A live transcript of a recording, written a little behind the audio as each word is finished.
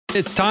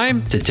It's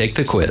time to take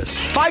the quiz.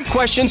 5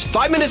 questions,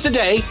 5 minutes a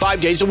day,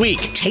 5 days a week.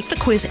 Take the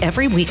quiz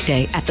every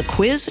weekday at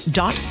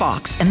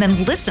thequiz.fox and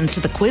then listen to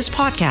the quiz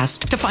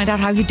podcast to find out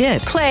how you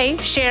did. Play,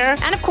 share,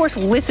 and of course,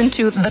 listen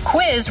to The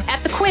Quiz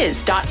at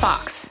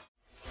thequiz.fox.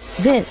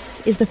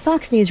 This is the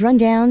Fox News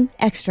Rundown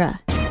Extra.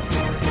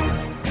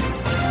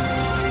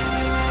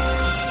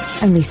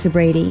 I'm Lisa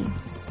Brady.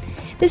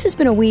 This has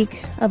been a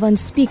week of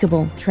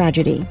unspeakable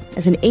tragedy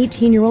as an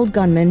 18-year-old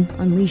gunman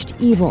unleashed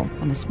evil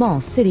on the small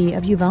city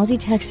of Uvalde,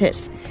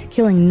 Texas,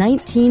 killing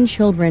 19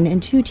 children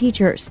and 2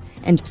 teachers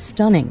and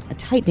stunning a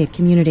tight-knit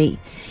community.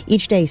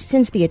 Each day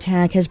since the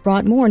attack has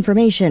brought more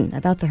information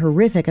about the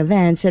horrific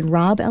events at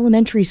Robb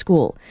Elementary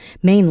School,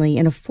 mainly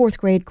in a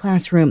 4th-grade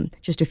classroom,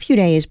 just a few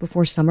days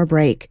before summer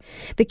break.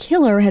 The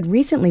killer had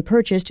recently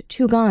purchased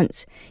 2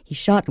 guns. He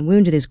shot and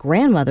wounded his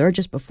grandmother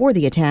just before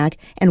the attack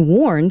and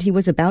warned he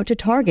was about to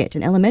target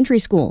an elementary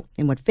school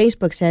in what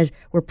Facebook says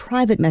were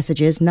private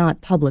messages,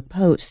 not public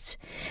posts.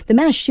 The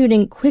mass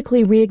shooting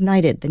quickly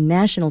reignited the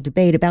national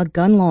debate about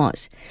gun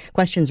laws.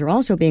 Questions are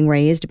also being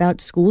raised about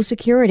school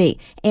security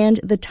and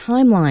the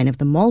timeline of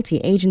the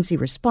multi-agency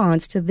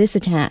response to this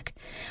attack.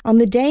 On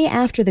the day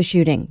after the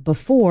shooting,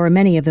 before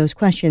many of those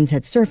questions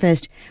had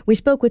surfaced, we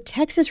spoke with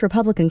Texas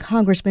Republican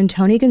Congressman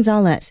Tony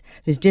Gonzalez,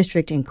 whose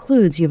district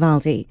includes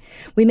Uvalde.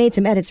 We made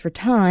some edits for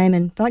time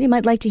and thought you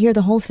might like to hear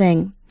the whole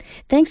thing.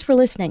 Thanks for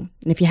listening,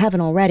 and if you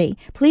haven't already,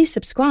 please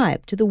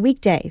subscribe to the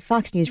weekday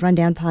Fox News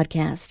Rundown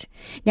podcast.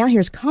 Now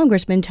here's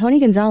Congressman Tony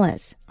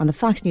Gonzalez on the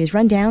Fox News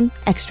Rundown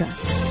Extra.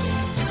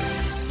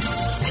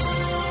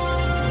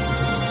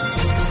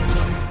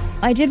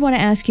 I did want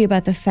to ask you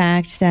about the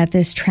fact that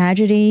this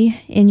tragedy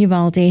in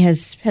Uvalde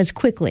has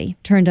quickly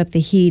turned up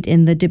the heat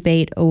in the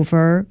debate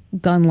over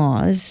gun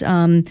laws,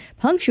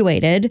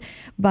 punctuated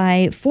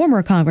by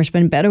former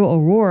Congressman Beto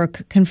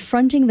O'Rourke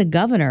confronting the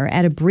governor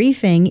at a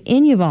briefing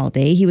in Uvalde.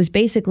 He was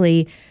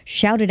basically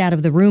shouted out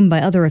of the room by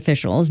other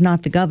officials,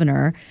 not the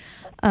governor.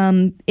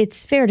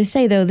 It's fair to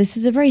say, though, this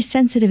is a very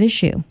sensitive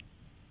issue.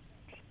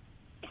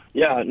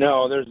 Yeah,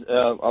 no, there's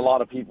a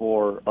lot of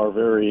people are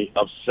very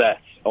upset,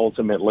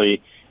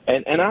 ultimately.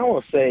 And I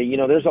will say,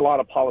 there's a lot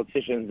of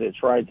politicians that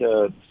try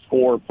to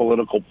score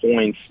political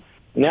points.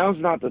 Now's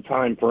not the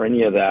time for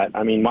any of that.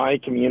 I mean, my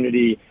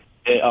community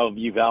of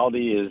Uvalde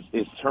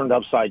is turned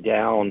upside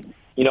down.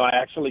 I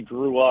actually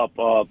grew up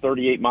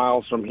 38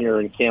 miles from here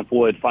in Camp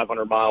Wood,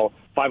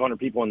 500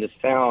 people in this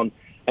town.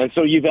 And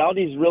so Uvalde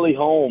is really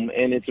home,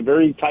 and it's a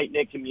very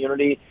tight-knit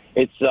community.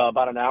 It's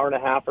about an hour and a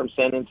half from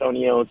San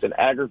Antonio. It's an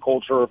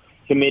agriculture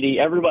community.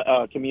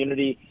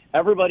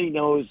 Everybody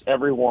knows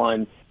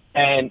everyone.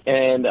 And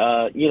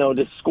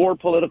to score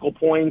political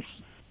points,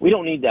 we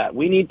don't need that.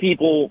 We need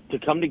people to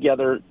come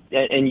together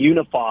and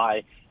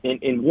unify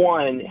in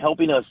one,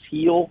 helping us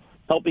heal,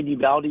 helping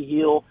Uvalde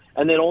heal,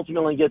 and then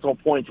ultimately get to a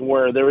point to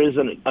where there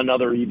isn't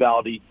another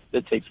Uvalde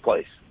that takes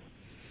place.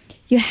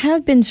 You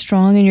have been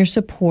strong in your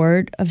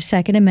support of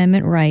Second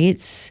Amendment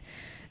rights.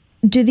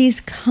 Do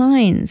these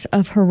kinds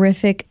of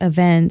horrific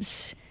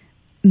events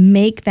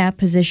make that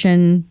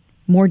position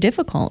more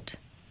difficult?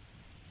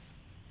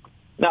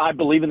 No, I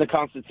believe in the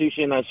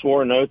Constitution. I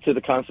swore an oath to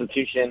the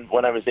Constitution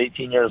when I was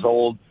 18 years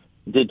old,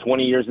 did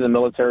 20 years in the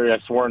military. I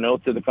swore an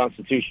oath to the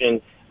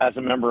Constitution as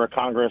a member of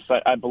Congress.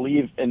 I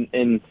believe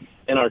in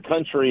our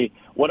country.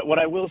 What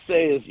I will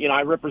say is,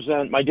 I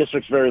represent, my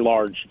district's very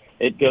large.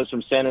 It goes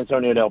from San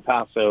Antonio to El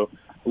Paso,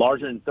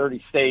 larger than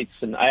 30 states,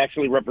 and I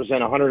actually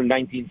represent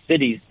 119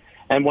 cities.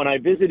 And when I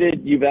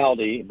visited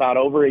Uvalde about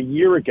over a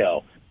year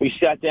ago, we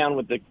sat down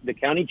with the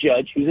county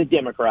judge, who's a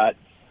Democrat,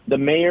 the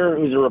mayor,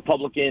 who's a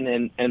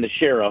Republican, and the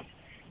sheriff.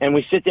 And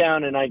we sit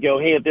down and I go,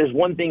 hey, if there's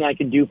one thing I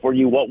can do for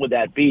you, what would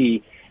that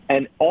be?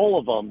 And all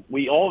of them,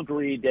 we all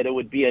agreed that it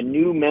would be a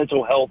new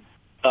mental health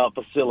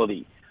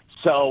facility.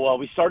 So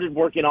we started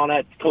working on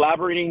it,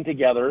 collaborating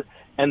together,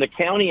 and the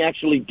county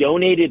actually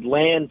donated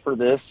land for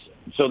this.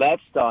 So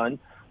that's done.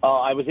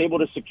 I was able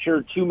to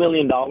secure $2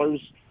 million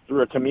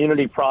through a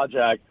community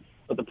project,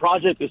 but the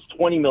project is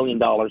 $20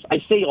 million.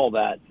 I say all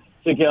that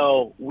to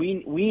go,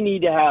 we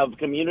need to have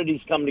communities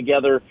come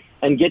together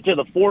and get to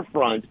the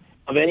forefront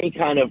of any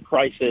kind of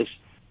crisis.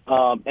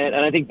 And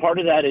I think part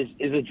of that is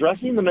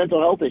addressing the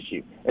mental health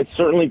issue. It's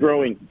certainly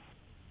growing.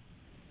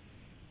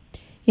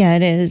 Yeah,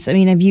 it is. I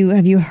mean, have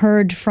you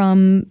heard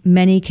from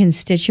many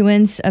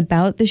constituents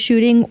about the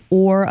shooting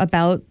or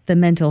about the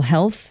mental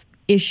health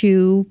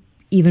issue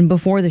even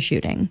before the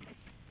shooting?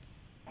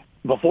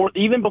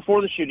 Even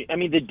before the shooting, I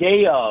mean, the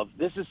day of,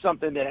 this is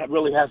something that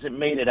really hasn't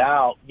made it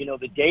out.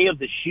 The day of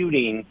the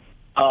shooting,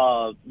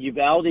 the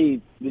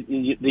Uvalde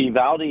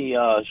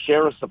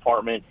Sheriff's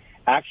Department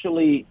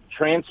actually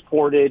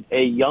transported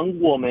a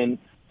young woman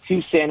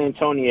to San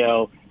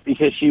Antonio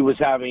because she was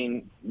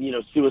having,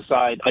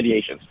 suicide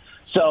ideations.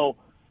 So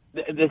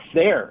it's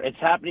there. It's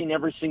happening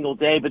every single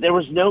day, but there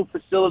was no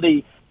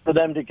facility for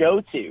them to go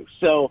to.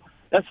 So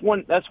that's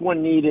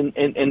one need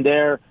in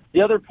there.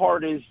 The other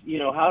part is,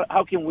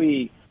 how can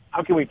we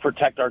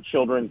protect our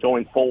children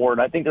going forward?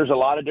 I think there's a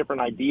lot of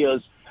different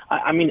ideas.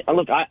 I mean,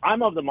 look,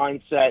 I'm of the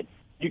mindset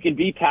You can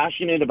be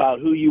passionate about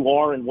who you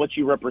are and what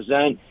you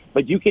represent,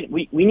 but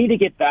we need to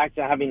get back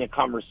to having a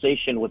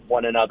conversation with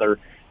one another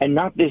and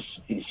not this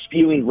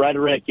spewing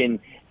rhetoric and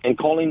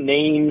calling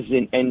names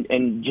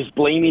and just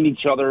blaming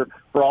each other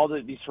for all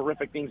these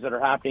horrific things that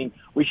are happening.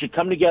 We should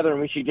come together and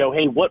we should go,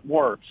 hey, what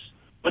works?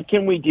 What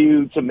can we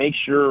do to make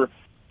sure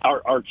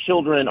our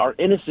children, our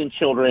innocent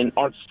children,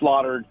 aren't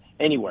slaughtered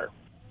anywhere?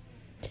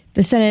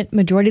 The Senate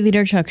Majority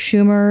Leader Chuck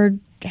Schumer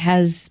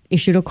has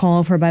issued a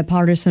call for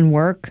bipartisan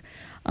work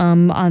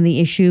on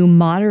the issue.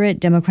 Moderate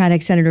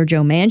Democratic Senator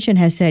Joe Manchin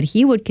has said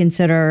he would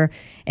consider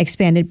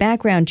expanded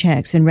background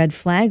checks and red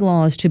flag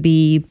laws to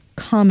be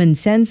common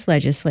sense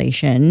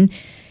legislation.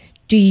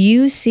 Do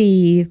you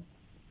see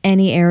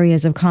any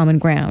areas of common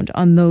ground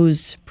on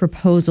those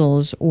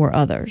proposals or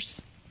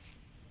others?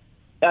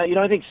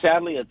 I think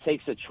sadly it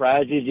takes a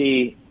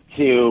tragedy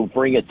to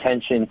bring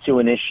attention to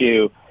an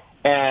issue.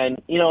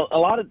 And, a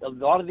lot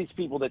of these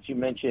people that you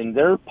mentioned,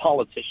 they're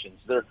politicians.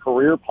 They're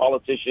career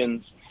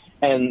politicians,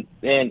 and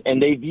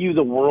they view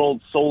the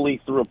world solely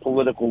through a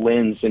political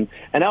lens. And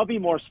I'll be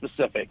more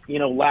specific.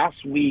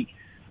 Last week,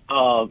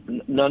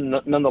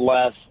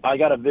 nonetheless, I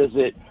got a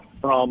visit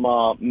from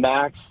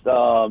Max,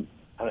 I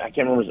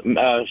can't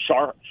remember,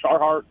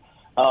 Sharhart,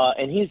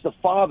 and he's the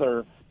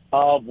father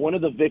of one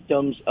of the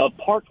victims of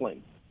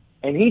Parkland.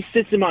 And he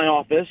sits in my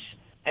office,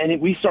 and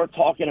we start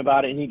talking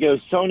about it, and he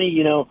goes, Tony,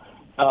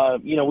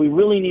 we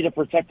really need to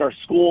protect our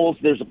schools.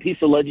 There's a piece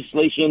of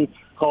legislation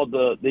called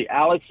the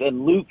Alex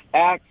and Luke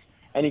Act,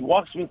 and he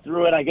walks me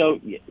through it. I go,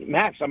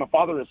 Max, I'm a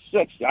father of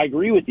 6. I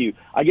agree with you.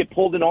 I get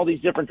pulled in all these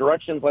different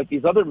directions like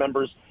these other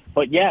members,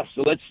 but yes,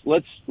 so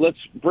let's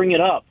bring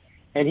it up.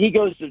 And he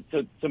goes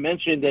to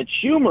mention that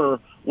Schumer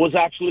was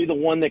actually the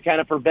one that kind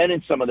of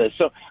prevented some of this.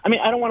 So, I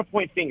don't want to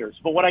point fingers,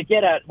 but what I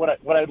get at,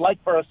 what I'd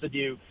like for us to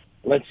do,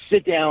 let's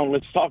sit down,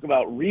 let's talk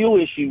about real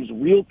issues,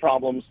 real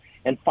problems,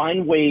 and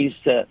find ways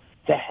to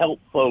help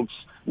folks,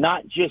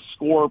 not just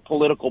score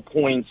political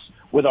points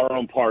with our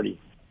own party.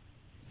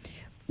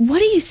 What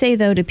do you say,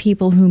 though, to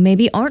people who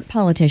maybe aren't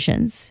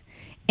politicians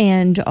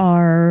and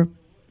are,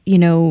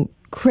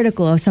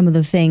 critical of some of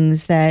the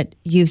things that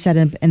you've said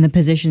and the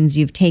positions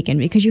you've taken?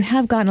 Because you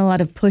have gotten a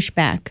lot of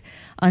pushback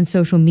on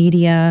social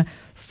media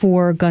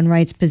for gun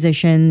rights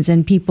positions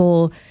and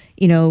people,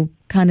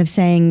 kind of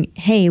saying,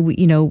 hey, we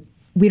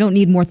don't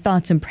need more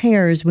thoughts and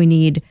prayers. We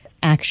need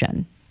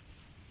action.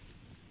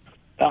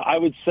 I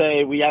would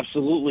say we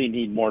absolutely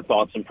need more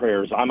thoughts and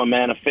prayers. I'm a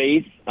man of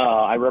faith.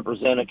 I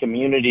represent a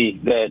community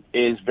that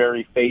is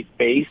very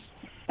faith-based.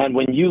 And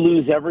when you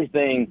lose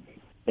everything,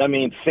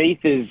 faith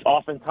is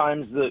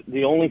oftentimes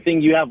the only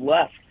thing you have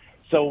left.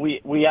 So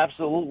we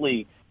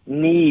absolutely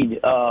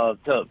need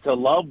to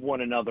love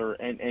one another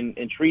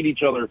and treat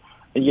each other,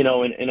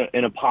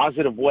 in a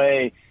positive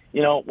way.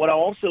 What I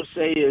also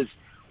say is,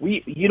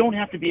 you don't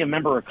have to be a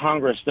member of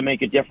Congress to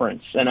make a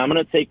difference. And I'm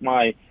going to take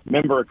my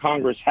member of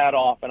Congress hat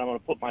off and I'm going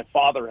to put my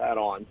father hat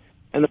on.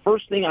 And the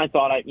first thing I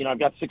thought, I've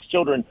got 6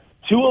 children.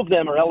 2 of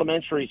them are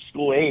elementary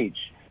school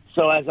age.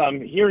 So as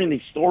I'm hearing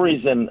these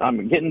stories and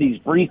I'm getting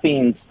these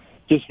briefings,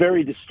 just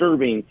very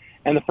disturbing.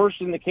 And the first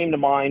thing that came to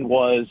mind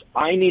was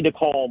I need to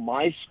call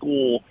my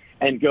school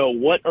and go,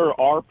 what are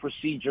our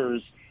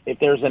procedures if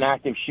there's an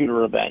active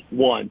shooter event?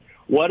 1,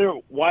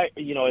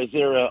 is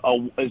there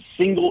a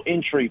single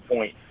entry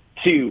point?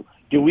 2,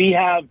 do we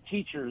have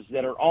teachers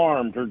that are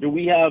armed, or do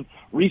we have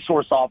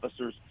resource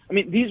officers?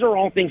 These are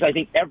all things I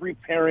think every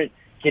parent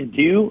can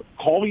do.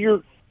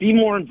 Be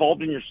more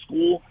involved in your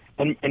school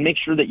and make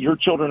sure that your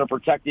children are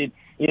protected.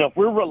 If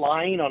we're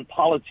relying on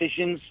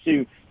politicians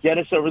to get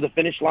us over the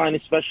finish line,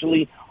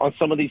 especially on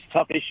some of these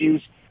tough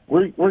issues,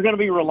 we're going to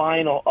be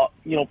relying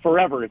on,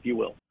 forever, if you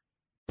will.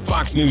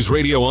 Fox News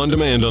Radio on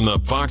demand on the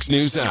Fox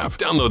News app.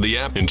 Download the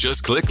app and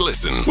just click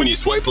listen. When you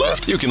swipe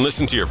left, you can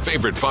listen to your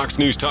favorite Fox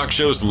News talk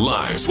shows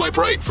live. Swipe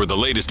right for the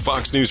latest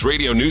Fox News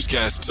Radio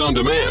newscasts on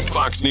demand.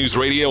 Fox News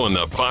Radio on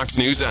the Fox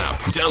News app.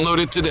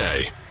 Download it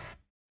today.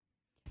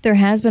 There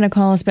has been a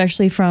call,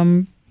 especially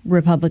from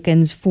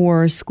Republicans,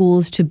 for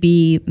schools to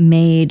be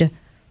made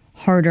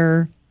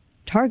harder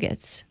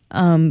targets.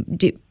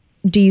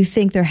 Do you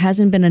think there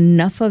hasn't been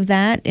enough of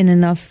that in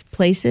enough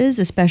places,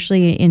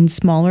 especially in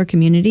smaller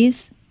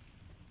communities?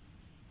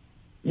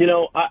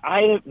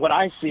 What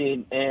I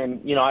see,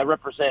 and, I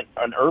represent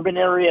an urban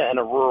area and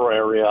a rural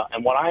area,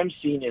 and what I'm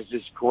seeing is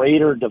this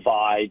greater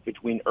divide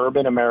between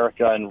urban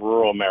America and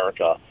rural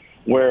America,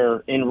 where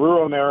in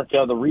rural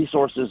America, the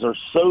resources are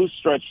so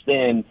stretched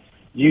thin,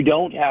 you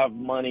don't have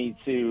money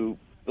to,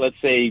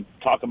 let's say,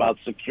 talk about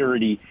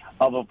security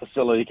of a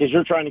facility because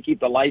you're trying to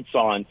keep the lights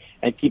on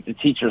and keep the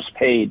teachers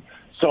paid.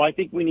 So I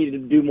think we need to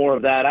do more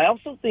of that. I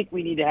also think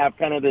we need to have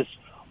kind of this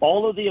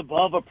all of the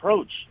above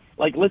approach.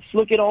 Like, let's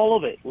look at all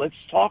of it. Let's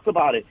talk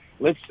about it.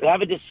 Let's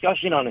have a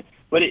discussion on it.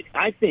 But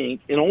I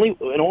think it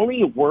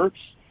only works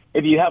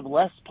if you have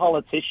less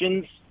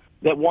politicians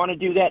that want to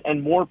do that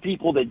and more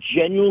people that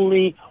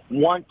genuinely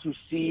want to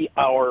see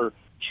our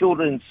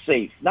children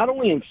safe, not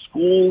only in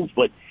schools,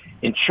 but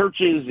in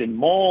churches, in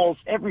malls,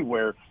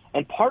 everywhere.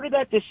 And part of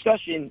that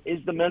discussion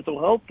is the mental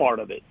health part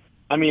of it.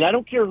 I mean, I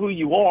don't care who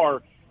you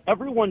are.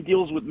 Everyone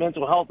deals with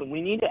mental health, and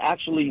we need to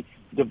actually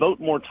devote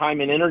more time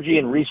and energy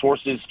and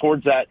resources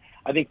towards that.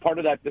 I think part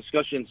of that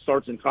discussion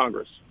starts in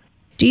Congress.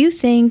 Do you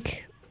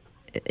think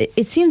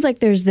it seems like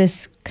there's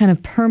this kind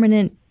of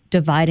permanent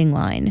dividing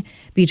line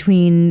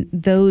between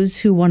those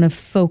who want to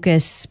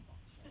focus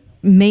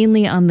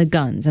mainly on the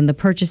guns and the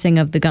purchasing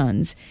of the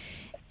guns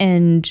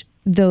and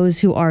those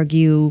who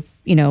argue,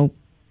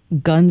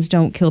 guns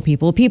don't kill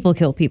people, people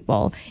kill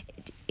people.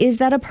 Is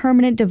that a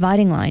permanent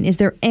dividing line? Is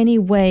there any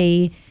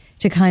way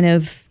to kind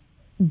of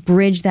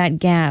bridge that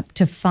gap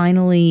to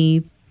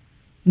finally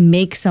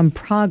make some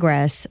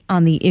progress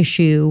on the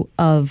issue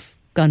of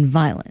gun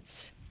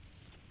violence?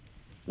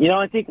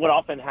 I think what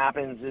often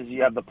happens is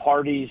you have the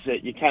parties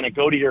that you kind of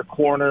go to your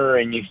corner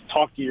and you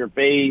talk to your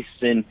base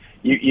and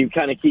you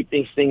kind of keep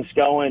these things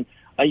going.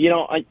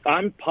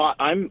 I'm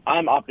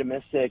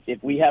optimistic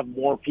if we have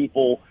more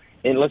people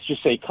in, let's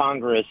just say,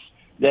 Congress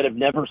that have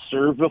never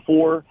served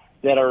before,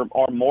 that are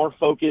more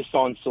focused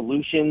on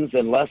solutions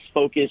and less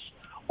focused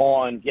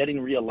on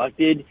getting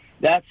reelected.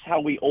 That's how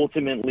we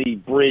ultimately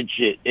bridge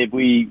it. If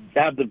we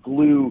have the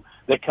glue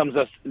that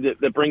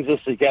brings us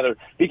together,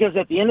 because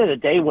at the end of the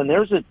day, when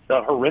there's a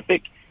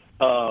horrific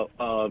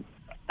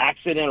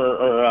accident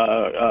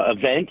or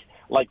event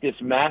like this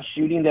mass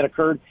shooting that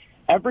occurred,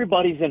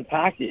 everybody's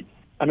impacted.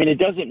 I mean, it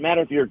doesn't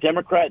matter if you're a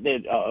Democrat,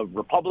 a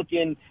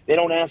Republican. They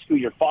don't ask who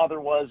your father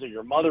was or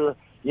your mother.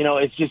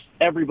 It's just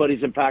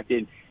everybody's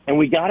impacted, and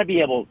we got to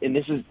be able. And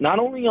this is not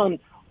only on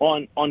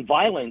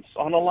violence,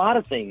 on a lot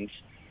of things.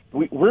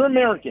 We're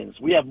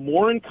Americans. We have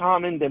more in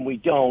common than we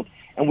don't,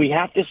 and we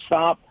have to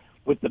stop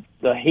with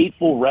the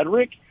hateful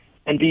rhetoric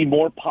and be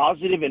more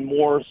positive and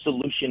more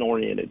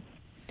solution-oriented.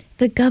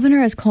 The governor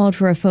has called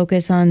for a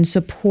focus on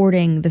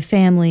supporting the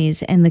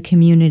families and the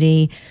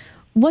community.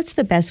 What's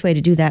the best way to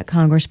do that,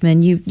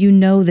 Congressman? You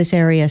know this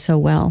area so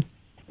well.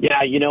 Yeah,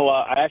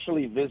 I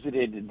actually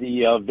visited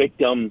the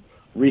Victim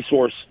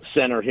Resource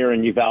Center here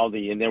in Uvalde,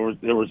 and there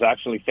was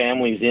actually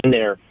families in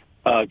there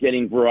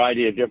getting a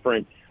variety of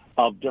different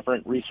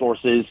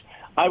resources.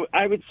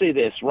 I would say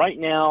this right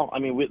now. I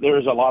mean,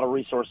 there's a lot of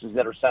resources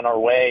that are sent our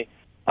way,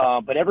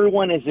 but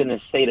everyone is in a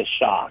state of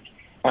shock.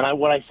 And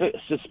what I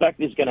suspect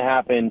is going to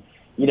happen,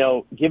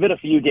 give it a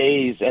few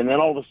days, and then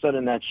all of a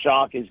sudden that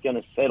shock is going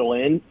to settle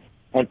in,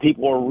 and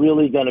people are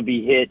really going to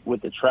be hit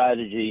with the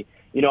tragedy.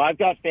 I've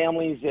got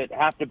families that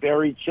have to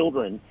bury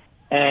children,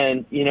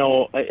 and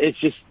it's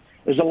just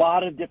there's a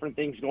lot of different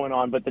things going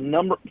on. But the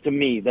number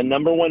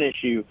one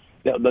issue,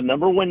 the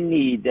number one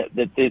need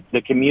that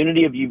the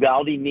community of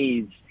Uvalde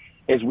needs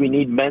is we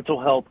need mental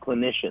health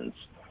clinicians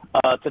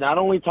to not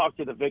only talk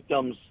to the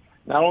victims,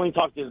 not only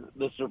talk to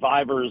the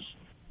survivors,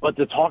 but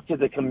to talk to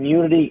the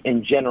community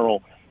in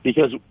general,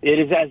 because it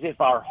is as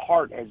if our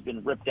heart has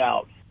been ripped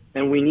out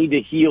and we need to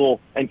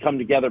heal and come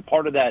together.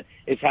 Part of that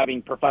is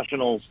having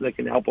professionals that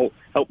can help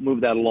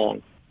move that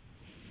along.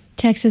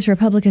 Texas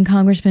Republican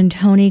Congressman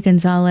Tony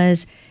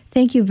Gonzalez,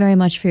 thank you very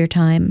much for your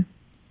time.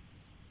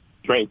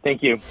 Great.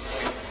 Thank you.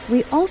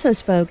 We also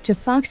spoke to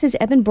Fox's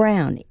Eben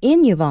Brown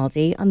in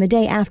Uvalde on the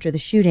day after the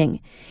shooting.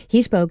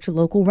 He spoke to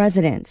local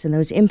residents and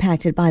those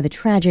impacted by the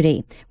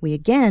tragedy. We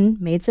again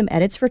made some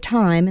edits for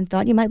time and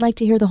thought you might like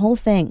to hear the whole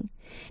thing.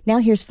 Now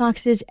here's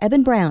Fox's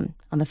Eben Brown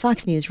on the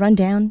Fox News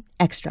Rundown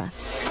Extra.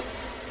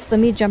 Let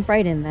me jump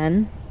right in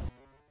then.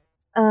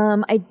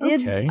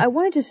 I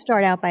wanted to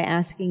start out by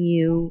asking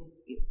you,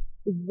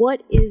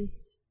 what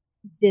is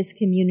this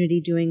community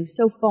doing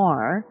so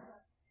far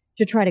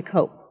to try to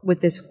cope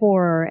with this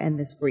horror and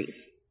this grief?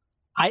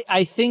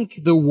 I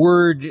think the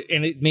word,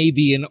 and it may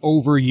be an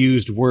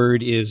overused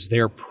word, is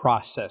they're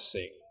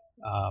processing.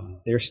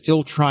 They're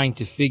still trying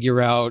to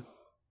figure out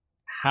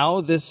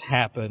how this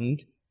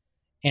happened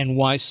and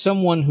why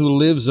someone who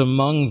lives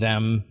among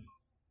them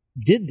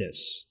did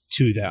this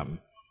to them.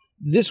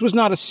 This was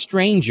not a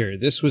stranger.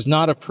 This was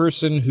not a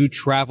person who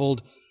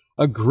traveled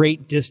a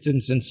great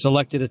distance and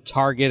selected a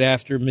target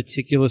after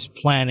meticulous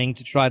planning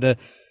to try to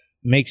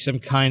make some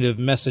kind of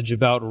message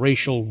about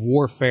racial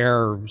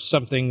warfare or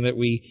something that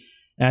we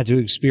had to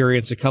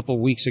experience a couple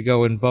weeks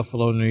ago in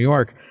Buffalo, New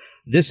York.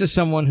 This is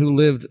someone who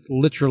lived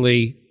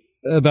literally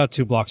about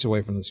 2 blocks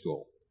away from the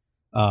school.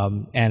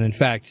 And in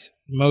fact,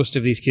 most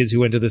of these kids who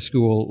went to the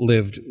school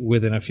lived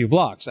within a few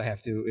blocks. I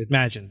have to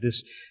imagine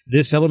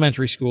this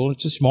elementary school,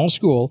 it's a small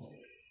school,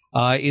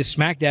 is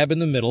smack dab in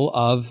the middle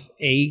of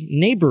a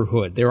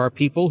neighborhood. There are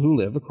people who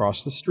live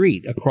across the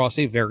street, across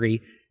a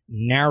very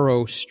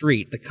narrow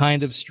street, the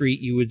kind of street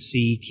you would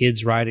see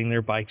kids riding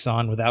their bikes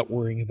on without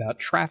worrying about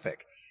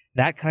traffic,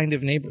 that kind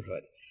of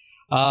neighborhood.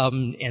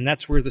 And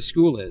that's where the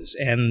school is.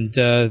 And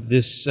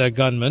this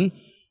gunman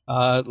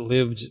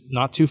lived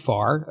not too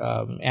far.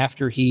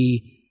 After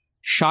he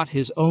shot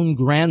his own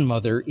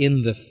grandmother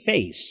in the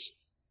face,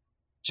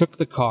 took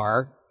the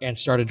car and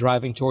started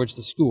driving towards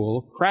the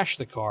school, crashed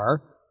the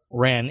car,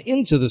 ran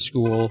into the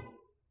school,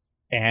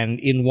 and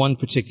in one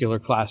particular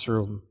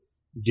classroom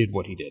did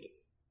what he did.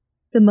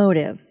 The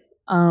motive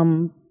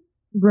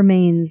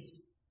remains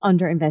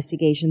under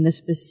investigation, the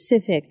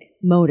specific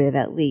motive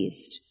at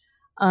least.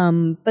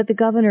 But the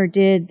governor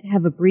did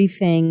have a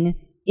briefing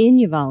in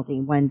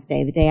Uvalde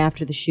Wednesday, the day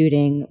after the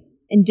shooting,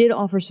 and did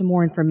offer some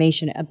more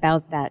information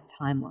about that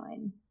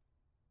timeline.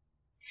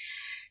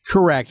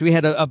 Correct. We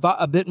had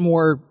a bit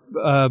more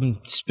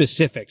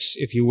specifics,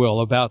 if you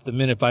will, about the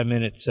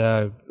minute-by-minute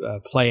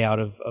play out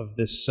of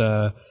this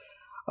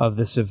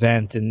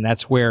event, and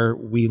that's where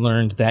we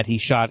learned that he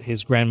shot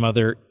his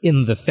grandmother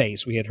in the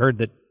face. We had heard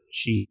that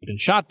she had been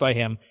shot by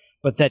him,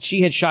 but that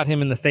she had shot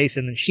him in the face,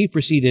 and then she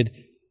proceeded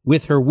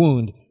with her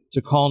wound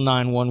to call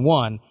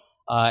 911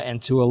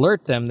 and to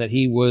alert them that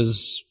he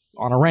was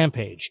on a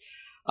rampage.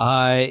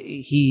 And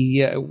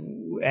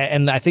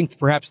I think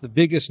perhaps the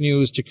biggest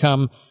news to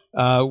come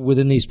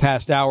within these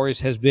past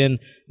hours has been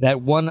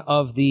that one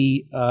of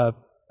the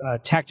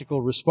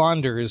tactical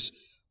responders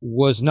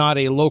was not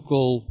a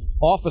local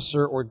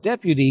officer or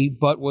deputy,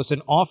 but was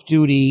an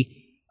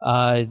off-duty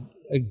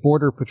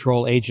border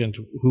patrol agent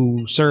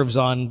who serves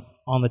on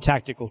the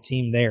tactical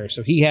team there.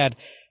 So he had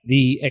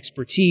the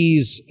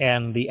expertise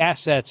and the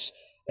assets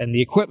and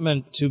the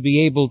equipment to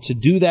be able to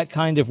do that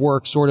kind of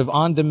work sort of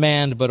on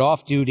demand but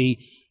off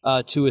duty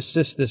to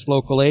assist this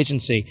local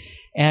agency.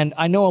 And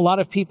I know a lot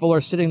of people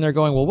are sitting there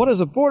going, well, what is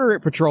a border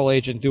patrol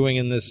agent doing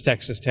in this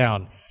Texas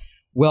town?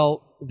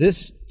 Well,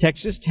 this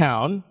Texas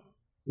town,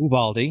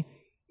 Uvalde,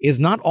 is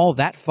not all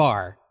that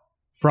far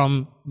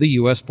from the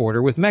U.S.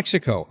 border with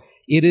Mexico.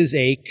 It is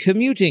a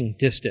commuting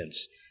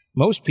distance.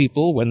 Most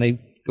people, when they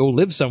go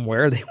live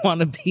somewhere, they want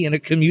to be in a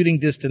commuting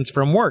distance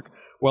from work.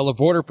 Well, a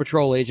border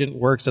patrol agent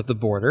works at the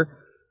border.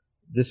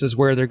 This is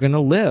where they're going to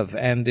live.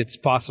 And it's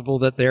possible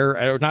that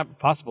or not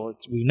possible,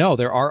 we know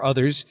there are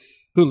others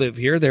who live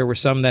here. There were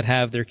some that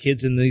have their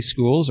kids in these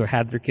schools or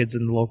had their kids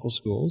in the local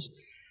schools.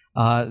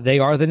 They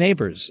are the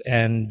neighbors.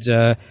 And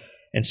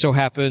so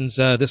happens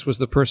this was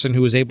the person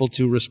who was able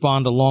to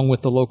respond along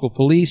with the local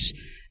police.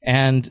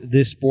 And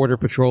this border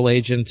patrol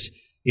agent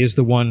is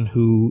the one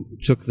who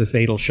took the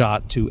fatal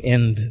shot to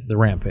end the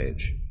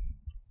rampage.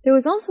 There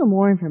was also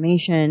more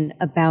information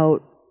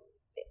about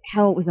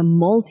how it was a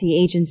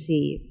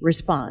multi-agency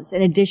response.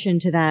 In addition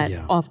to that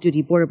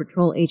off-duty border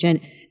patrol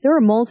agent, there were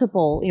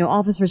multiple,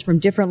 officers from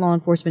different law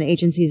enforcement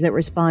agencies that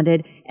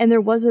responded, and there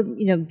was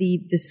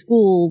the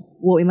school,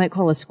 what we might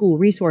call a school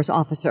resource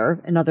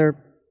officer in other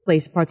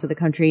parts of the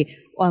country,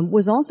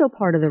 was also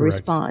part of the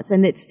response.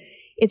 And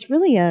it's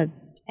really a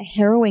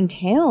harrowing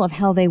tale of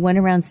how they went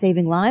around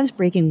saving lives,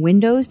 breaking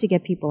windows to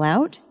get people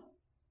out.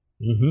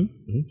 Mm-hmm.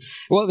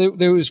 Mm-hmm. Well,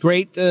 there was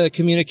great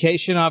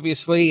communication,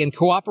 obviously, and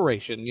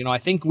cooperation. I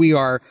think we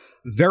are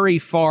very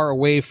far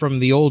away from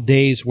the old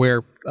days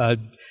where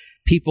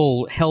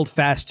people held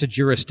fast to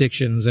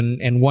jurisdictions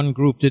and one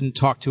group didn't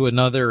talk to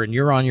another and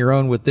you're on your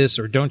own with this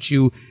or don't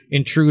you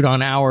intrude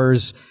on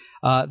ours.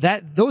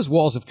 Those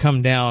walls have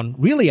come down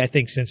really, I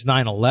think, since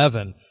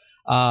 9/11.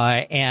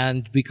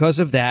 And because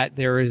of that,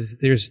 there's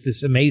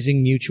this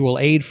amazing mutual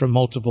aid from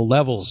multiple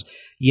levels.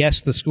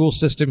 Yes, the school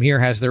system here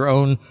has their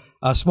own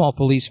small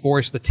police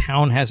force. The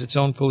town has its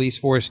own police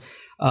force.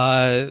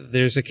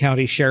 There's a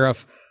county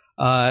sheriff.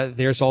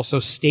 There's also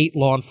state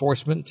law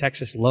enforcement.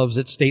 Texas loves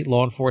its state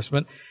law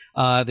enforcement.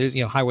 There's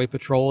highway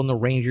patrol and the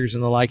rangers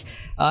and the like.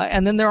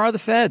 And then there are the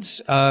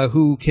feds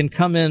who can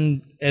come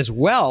in as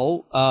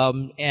well,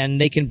 and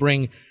they can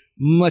bring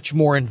much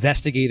more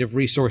investigative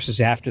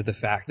resources after the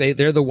fact.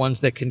 They're the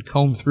ones that can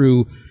comb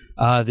through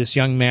this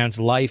young man's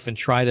life and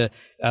try to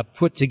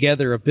put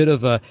together a bit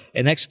of an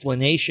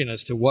explanation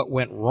as to what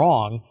went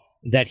wrong,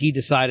 that he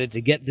decided to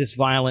get this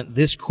violent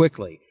this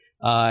quickly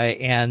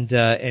and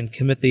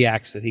commit the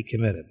acts that he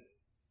committed.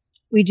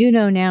 We do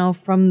know now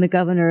from the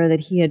governor that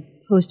he had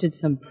posted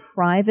some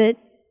private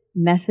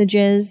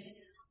messages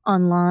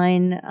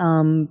online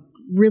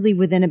really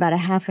within about a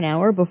half an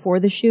hour before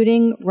the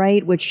shooting,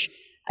 right, which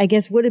I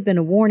guess would have been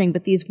a warning,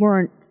 but these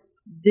wouldn't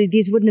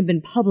have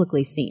been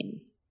publicly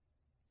seen.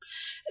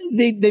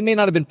 They may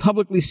not have been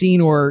publicly seen,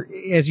 or,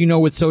 as you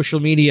know, with social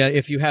media,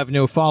 if you have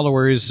no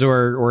followers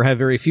or have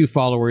very few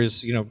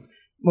followers,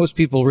 most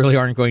people really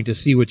aren't going to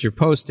see what you're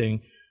posting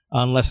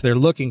unless they're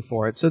looking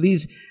for it. So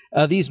these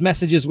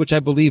messages, which I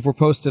believe were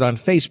posted on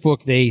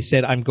Facebook, they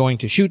said, "I'm going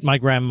to shoot my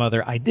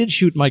grandmother. I did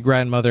shoot my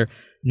grandmother.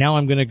 Now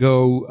I'm going to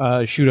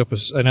go shoot up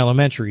an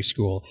elementary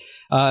school."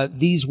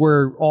 These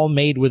were all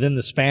made within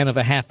the span of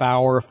a half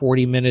hour,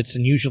 40 minutes,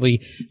 and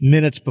usually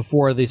minutes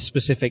before the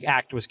specific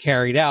act was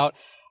carried out.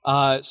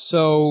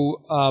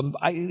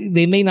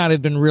 They may not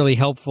have been really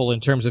helpful in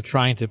terms of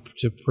trying to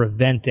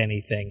prevent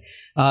anything.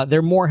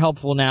 They're more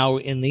helpful now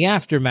in the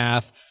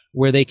aftermath,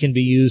 where they can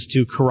be used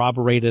to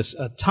corroborate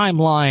a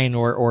timeline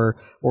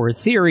or a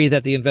theory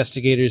that the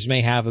investigators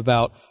may have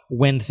about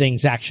when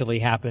things actually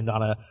happened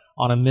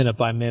on a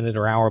minute-by-minute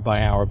or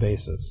hour-by-hour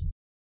basis.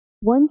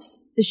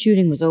 Once the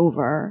shooting was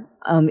over,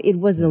 it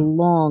was a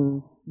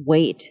long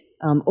wait,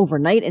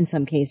 overnight in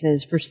some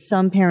cases, for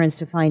some parents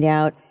to find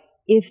out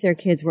if their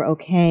kids were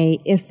okay,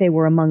 if they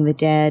were among the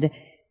dead.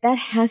 That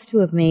has to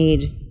have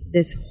made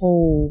this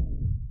whole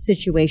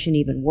situation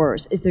even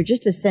worse. Is there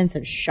just a sense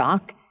of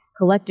shock,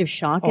 collective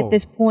shock at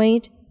this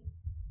point?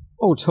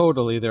 Oh,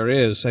 totally there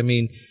is. I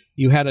mean,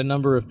 you had a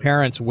number of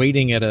parents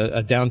waiting at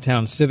a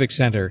downtown civic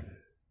center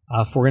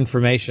for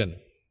information.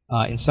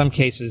 In some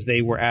cases,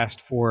 they were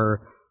asked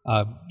for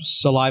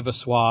saliva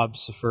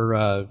swabs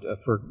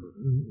for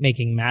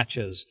making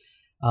matches.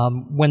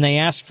 When they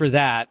ask for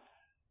that,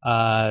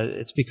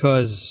 it's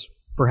because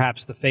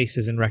perhaps the face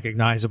isn't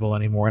recognizable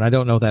anymore, and I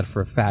don't know that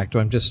for a fact.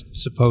 I'm just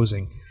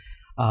supposing.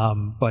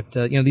 But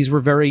these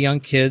were very young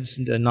kids,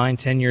 9,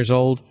 10 years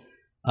old.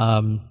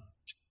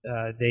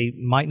 They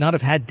might not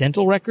have had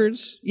dental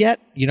records yet.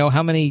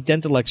 How many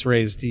dental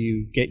x-rays do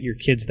you get your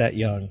kids that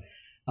young?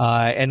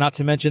 And not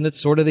to mention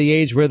that's sort of the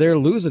age where they're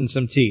losing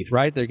some teeth,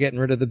 right? They're getting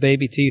rid of the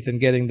baby teeth and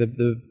getting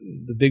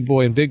the big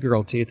boy and big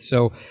girl teeth.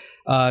 So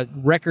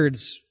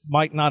records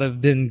might not have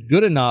been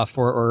good enough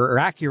or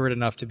accurate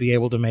enough to be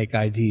able to make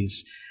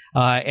IDs.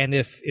 And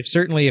if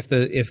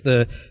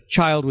the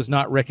child was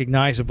not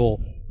recognizable,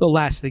 the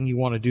last thing you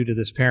want to do to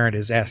this parent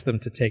is ask them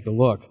to take a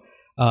look.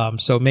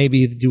 So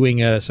maybe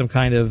doing some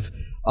kind of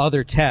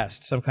other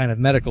test, some kind of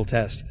medical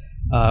test,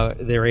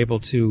 they're able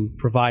to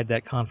provide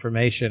that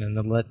confirmation and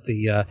then let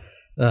the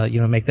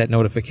make that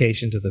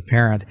notification to the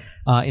parent.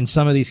 In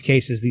some of these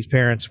cases, these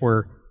parents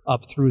were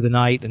up through the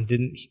night and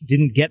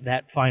didn't get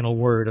that final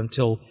word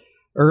until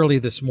early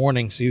this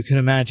morning. So you can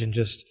imagine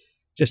just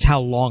how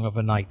long of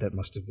a night that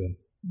must have been.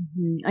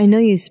 Mm-hmm. I know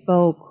you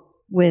spoke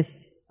with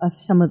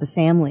some of the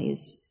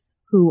families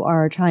who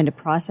are trying to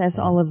process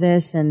all of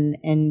this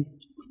and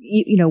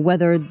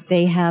whether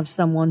they have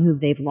someone who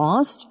they've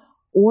lost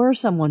or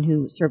someone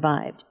who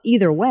survived.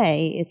 Either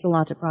way, it's a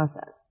lot to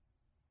process.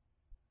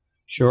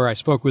 Sure. I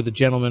spoke with a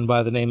gentleman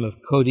by the name of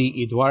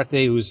Cody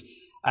Duarte, who's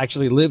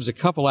actually lives a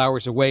couple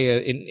hours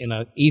away in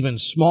an even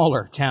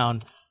smaller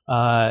town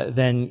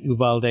than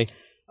Uvalde,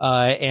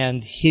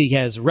 and he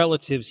has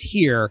relatives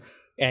here,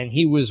 and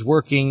he was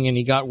working, and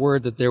he got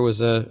word that there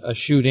was a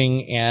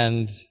shooting,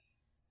 and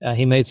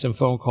he made some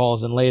phone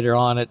calls, and later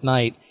on at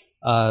night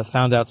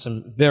found out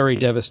some very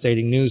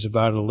devastating news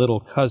about a little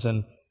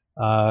cousin,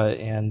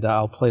 and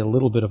I'll play a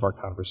little bit of our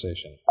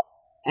conversation.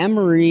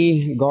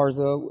 Anne-Marie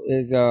Garza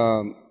is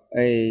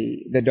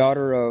the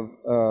daughter of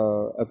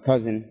a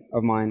cousin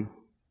of mine,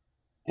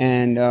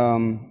 and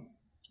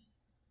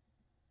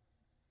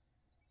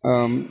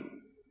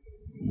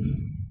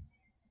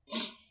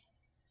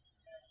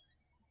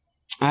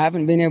I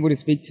haven't been able to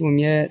speak to him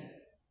yet.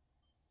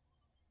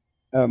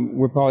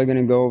 We're probably going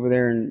to go over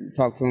there and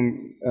talk to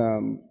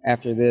him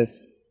after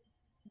this.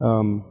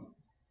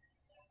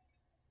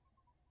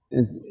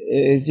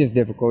 It's just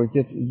difficult.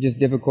 It's just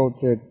difficult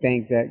to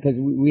think that, because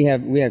we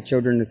have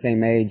children the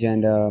same age,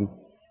 and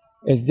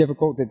it's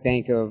difficult to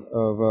think of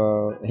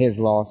his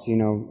loss.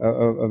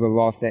 Of the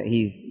loss that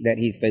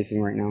he's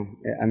facing right now.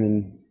 I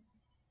mean,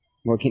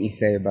 what can you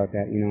say about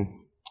that?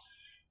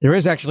 There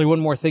is actually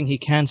one more thing he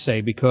can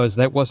say, because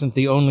that wasn't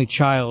the only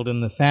child in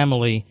the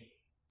family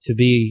to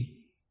be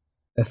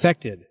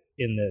affected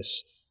in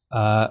this.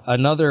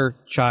 Another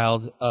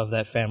child of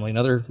that family,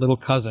 another little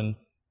cousin,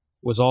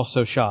 was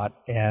also shot,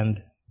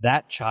 and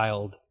that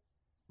child,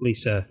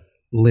 Lisa,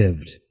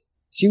 lived.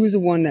 She was the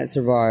one that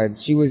survived.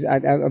 She was, I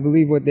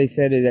believe what they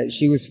said is that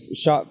she was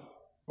shot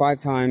 5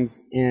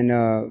 times, and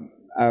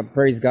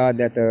praise God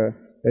that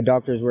the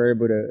doctors were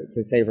able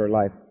to save her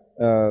life.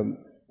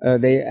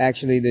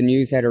 The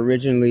news had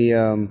originally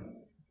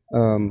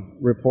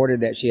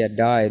reported that she had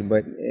died,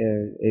 but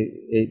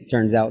it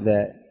turns out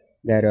that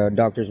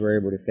doctors were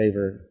able to save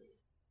her.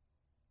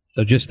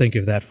 So just think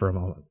of that for a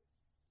moment.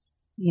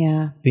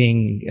 Yeah.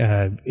 Being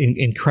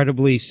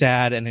incredibly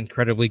sad and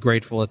incredibly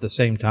grateful at the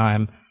same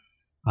time.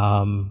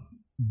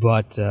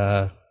 But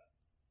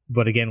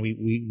again,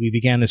 we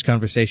began this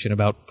conversation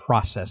about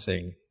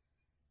processing,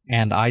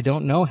 and I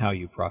don't know how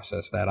you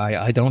process that.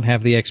 I don't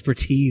have the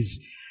expertise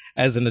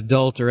as an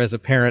adult or as a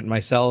parent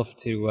myself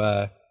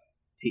to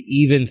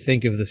even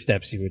think of the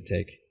steps you would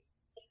take.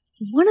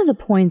 One of the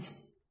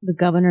points the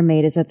governor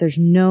made is that there's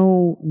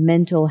no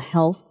mental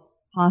health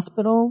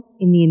hospital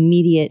in the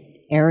immediate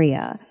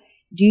area.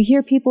 Do you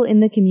hear people in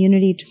the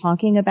community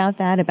talking about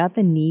that, about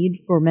the need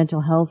for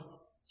mental health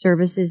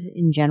services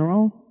in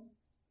general?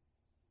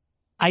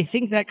 I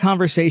think that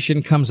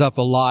conversation comes up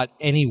a lot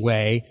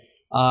anyway.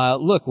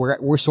 Look,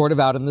 we're sort of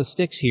out in the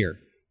sticks here.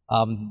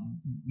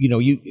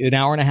 An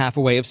hour and a half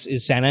away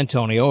is San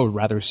Antonio, a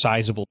rather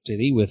sizable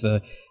city with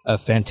a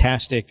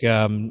fantastic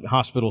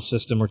hospital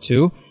system or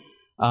two,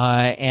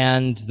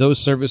 and those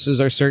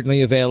services are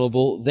certainly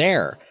available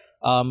there.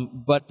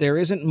 But there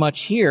isn't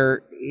much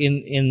here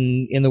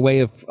in the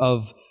way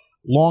of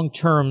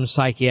long-term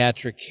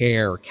psychiatric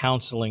care,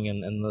 counseling,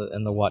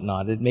 and the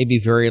whatnot. It may be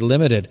very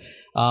limited.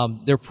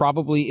 There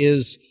probably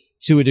is,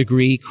 to a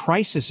degree,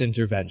 crisis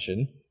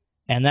intervention,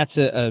 and that's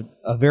a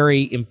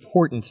very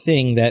important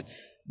thing that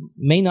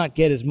may not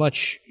get as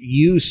much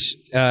use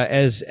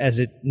as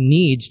it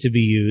needs to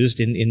be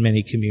used in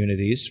many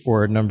communities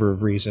for a number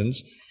of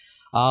reasons.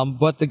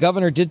 But the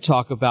governor did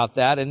talk about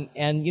that, and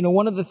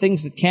one of the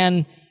things that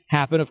can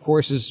happen, of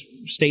course, is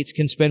states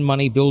can spend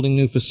money building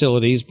new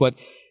facilities, but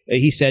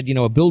he said,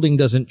 a building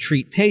doesn't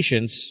treat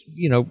patients,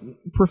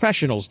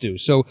 professionals do.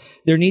 So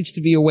there needs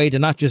to be a way to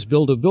not just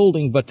build a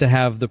building, but to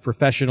have the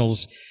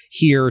professionals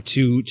here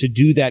to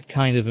do that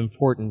kind of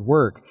important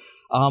work.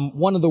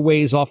 One of the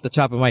ways off the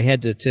top of my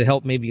head to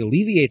help maybe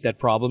alleviate that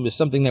problem is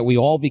something that we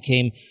all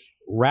became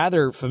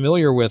rather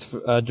familiar with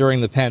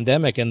during the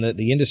pandemic, and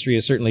the industry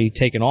has certainly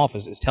taken off,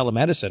 is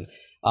telemedicine.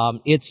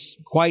 It's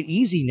quite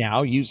easy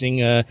now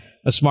using a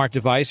smart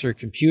device or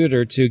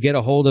computer to get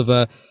a hold of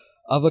a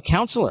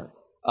counselor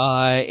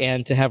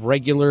and to have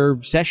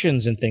regular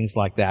sessions and things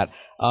like that.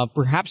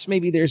 Perhaps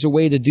maybe there's a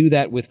way to do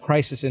that with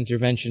crisis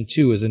intervention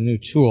too, as a new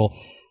tool.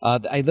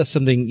 That's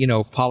something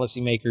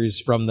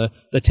policymakers from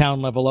the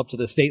town level up to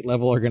the state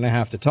level are going to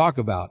have to talk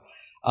about.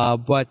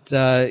 But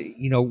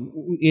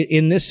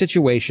in this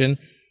situation,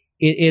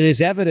 it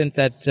is evident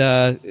that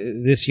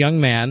this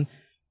young man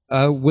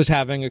was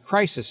having a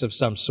crisis of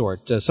some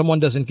sort. Someone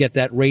doesn't get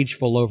that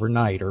rageful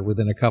overnight or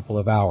within a couple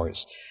of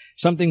hours.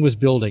 Something was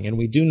building, and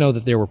we do know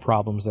that there were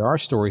problems. There are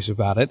stories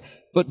about it,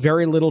 but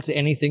very little to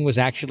anything was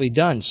actually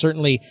done.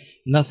 Certainly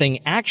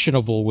nothing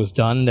actionable was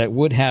done that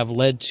would have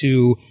led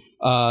to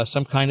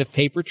some kind of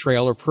paper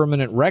trail or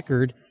permanent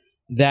record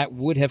that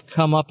would have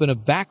come up in a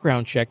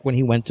background check when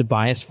he went to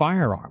buy his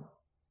firearm.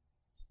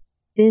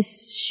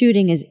 This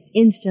shooting has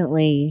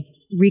instantly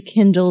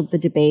rekindled the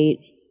debate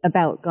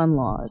about gun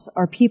laws.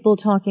 Are people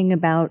talking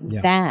about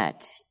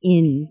that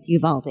in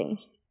Uvalde?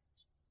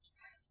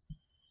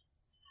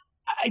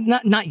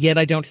 Not yet,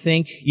 I don't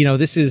think.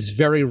 This is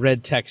very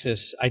red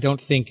Texas. I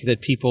don't think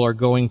that people are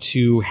going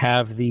to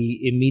have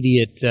the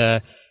immediate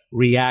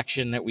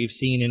reaction that we've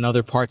seen in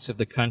other parts of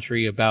the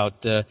country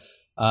about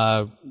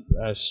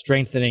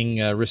strengthening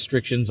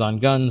restrictions on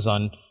guns,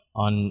 on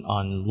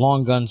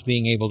long guns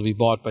being able to be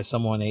bought by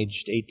someone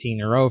aged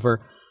 18 or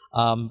over.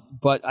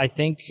 But I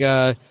think,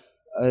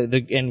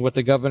 and what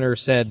the governor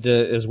said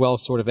as well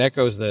sort of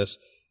echoes this,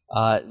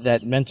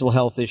 that mental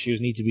health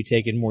issues need to be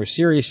taken more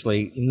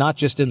seriously, not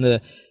just in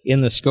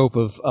the scope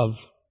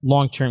of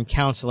long-term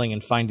counseling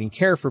and finding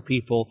care for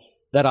people.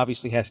 That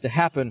obviously has to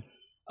happen,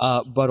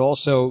 but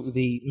also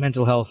the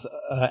mental health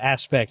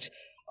aspect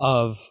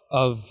of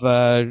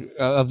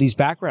these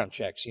background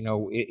checks.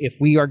 If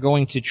we are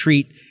going to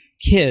treat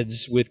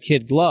kids with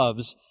kid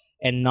gloves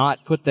and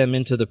not put them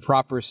into the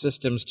proper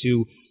systems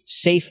to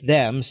safe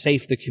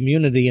the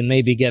community, and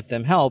maybe get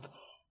them help,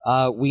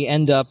 we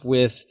end up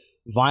with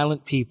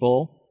violent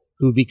people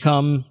who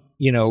become,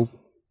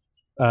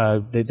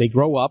 they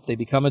grow up, they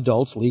become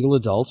adults, legal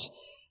adults,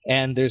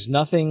 and there's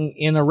nothing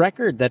in a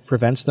record that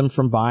prevents them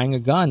from buying a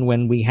gun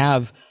when we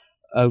have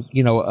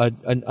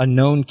a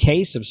known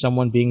case of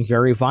someone being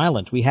very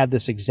violent. We had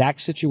this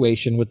exact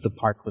situation with the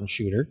Parkland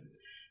shooter.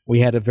 We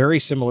had a very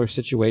similar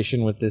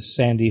situation with this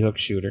Sandy Hook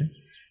shooter.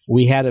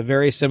 We had a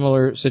very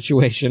similar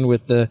situation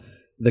with the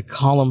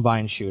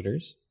Columbine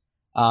shooters.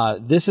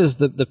 This is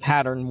the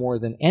pattern more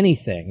than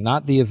anything,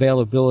 not the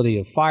availability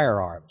of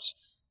firearms,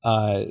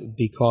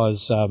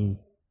 because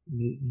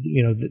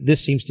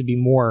this seems to be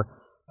more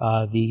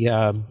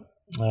the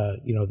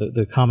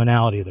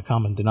commonality, the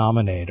common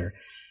denominator.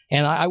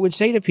 And I would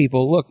say to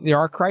people, look, there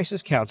are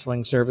crisis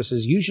counseling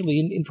services usually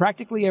in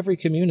practically every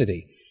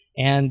community.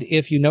 And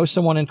if you know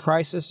someone in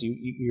crisis,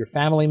 your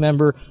family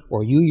member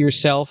or you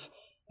yourself,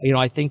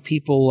 I think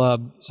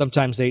people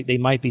sometimes they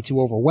might be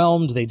too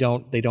overwhelmed. They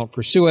don't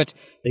pursue it.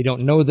 They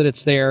don't know that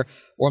it's there,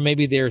 or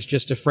maybe they're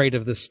just afraid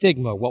of the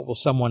stigma. What will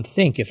someone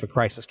think if a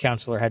crisis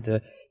counselor had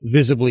to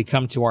visibly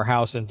come to our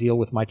house and deal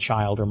with my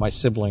child or my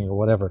sibling or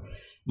whatever,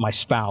 my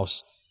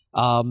spouse?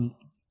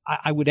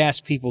 I would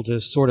ask people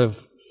to sort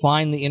of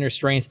find the inner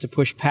strength to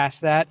push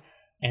past that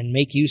and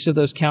make use of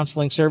those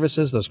counseling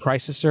services, those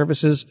crisis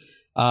services,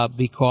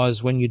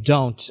 because when you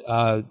don't,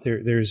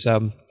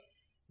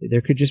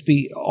 there could just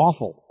be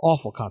awful,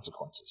 awful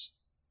consequences.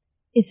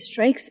 It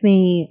strikes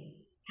me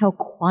how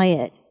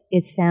quiet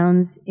it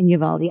sounds in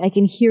Uvalde. I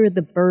can hear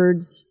the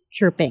birds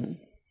chirping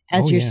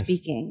as you're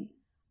speaking.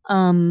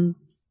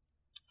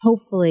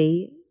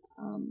 Hopefully,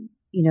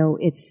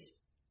 it's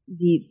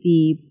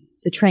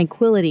the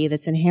tranquility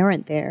that's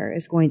inherent there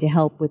is going to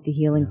help with the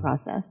healing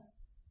process.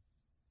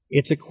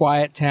 It's a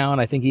quiet town.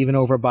 I think even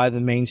over by the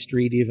main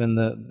street, even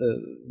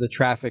the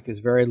traffic is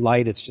very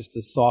light. It's just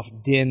a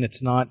soft din.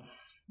 It's not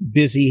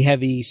busy,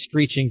 heavy,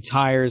 screeching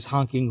tires,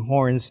 honking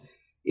horns.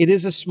 It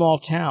is a small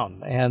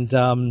town. And,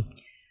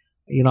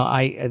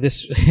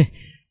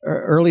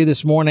 early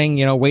this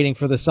morning, waiting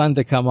for the sun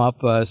to come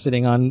up,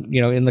 sitting on,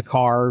 in the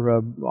car,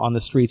 on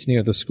the streets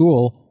near the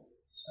school,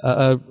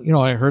 I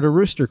heard a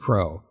rooster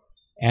crow.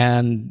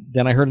 And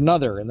then I heard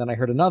another, and then I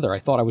heard another. I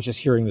thought I was just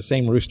hearing the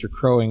same rooster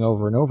crowing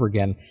over and over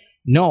again.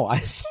 No,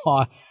 I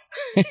saw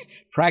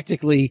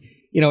practically,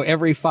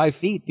 every 5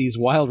 feet, these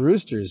wild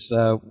roosters,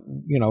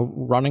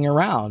 running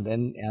around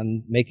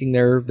and making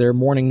their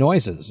morning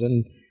noises.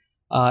 And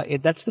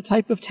that's the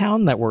type of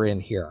town that we're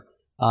in here.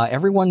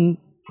 Everyone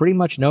pretty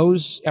much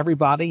knows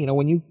everybody.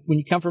 When you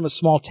come from a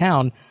small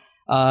town,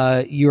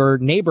 your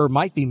neighbor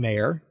might be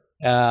mayor,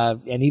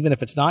 and even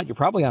if it's not, you're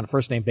probably on a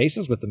first name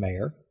basis with the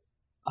mayor.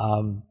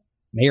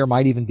 may or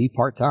might even be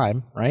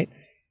part-time, right?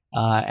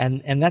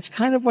 And that's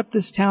kind of what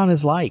this town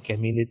is like. I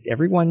mean,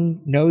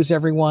 everyone knows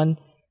everyone,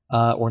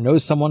 or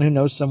knows someone who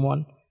knows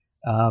someone,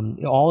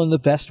 all in the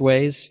best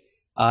ways.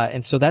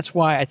 And so that's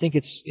why I think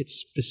it's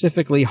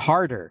specifically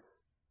harder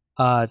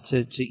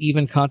to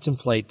even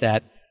contemplate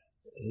that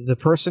the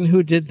person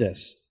who did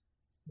this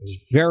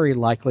was very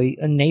likely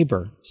a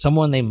neighbor,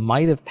 someone they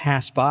might have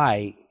passed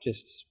by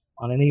just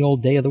on any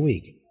old day of the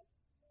week.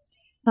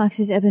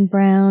 Fox's Evan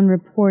Brown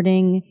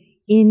reporting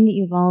in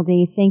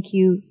Uvalde. Thank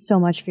you so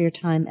much for your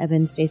time,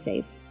 Evan. Stay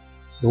safe.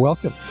 You're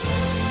welcome.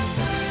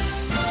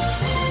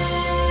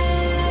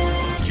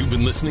 You've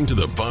been listening to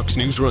the Fox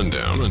News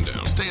Rundown.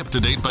 Stay up to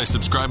date by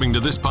subscribing to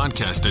this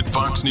podcast at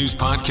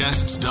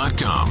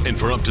foxnewspodcasts.com. And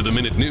for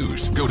up-to-the-minute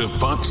news, go to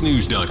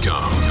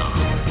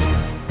foxnews.com.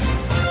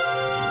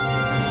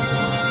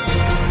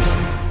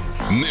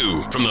 New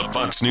from the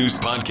Fox News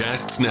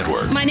Podcasts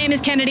Network. My name is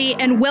Kennedy,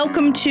 and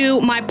welcome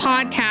to my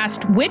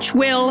podcast, which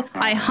will,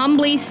 I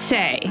humbly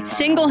say,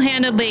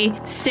 single-handedly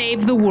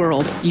save the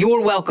world.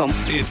 You're welcome.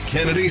 It's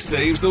Kennedy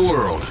Saves the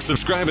World.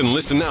 Subscribe and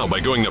listen now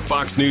by going to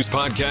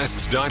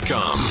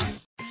foxnewspodcasts.com.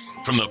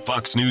 From the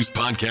Fox News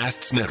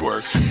Podcasts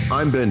Network.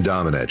 I'm Ben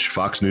Domenech,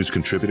 Fox News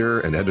contributor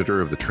and editor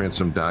of the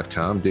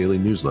Transom.com daily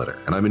newsletter,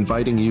 and I'm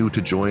inviting you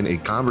to join a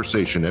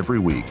conversation every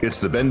week. It's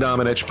the Ben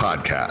Domenech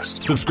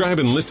Podcast. Subscribe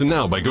and listen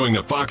now by going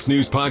to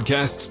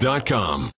foxnewspodcasts.com.